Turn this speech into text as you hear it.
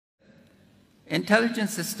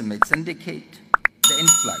Intelligence estimates indicate the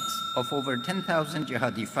influx of over 10,000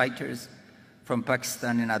 jihadi fighters from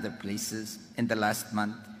Pakistan and other places in the last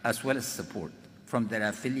month, as well as support from their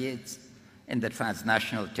affiliates in the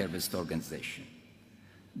transnational terrorist organization.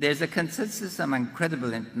 There's a consensus among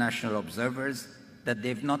credible international observers that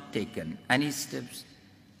they've not taken any steps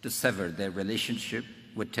to sever their relationship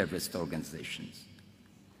with terrorist organizations.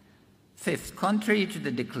 Fifth, contrary to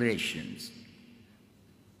the declarations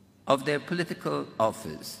of their political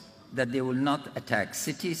office that they will not attack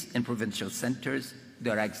cities and provincial centers, they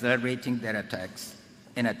are accelerating their attacks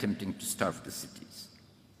in attempting to starve the cities.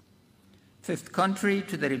 Fifth, contrary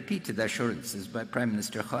to the repeated assurances by Prime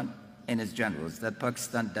Minister Khan and his generals that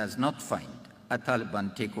Pakistan does not find a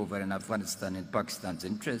Taliban takeover in Afghanistan in Pakistan's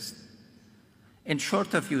interest, and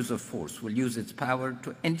short of use of force, will use its power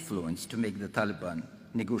to influence to make the Taliban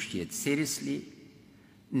negotiate seriously.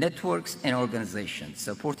 Networks and organizations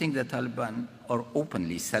supporting the Taliban are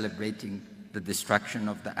openly celebrating the destruction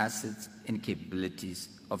of the assets and capabilities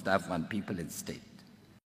of the Afghan people and state.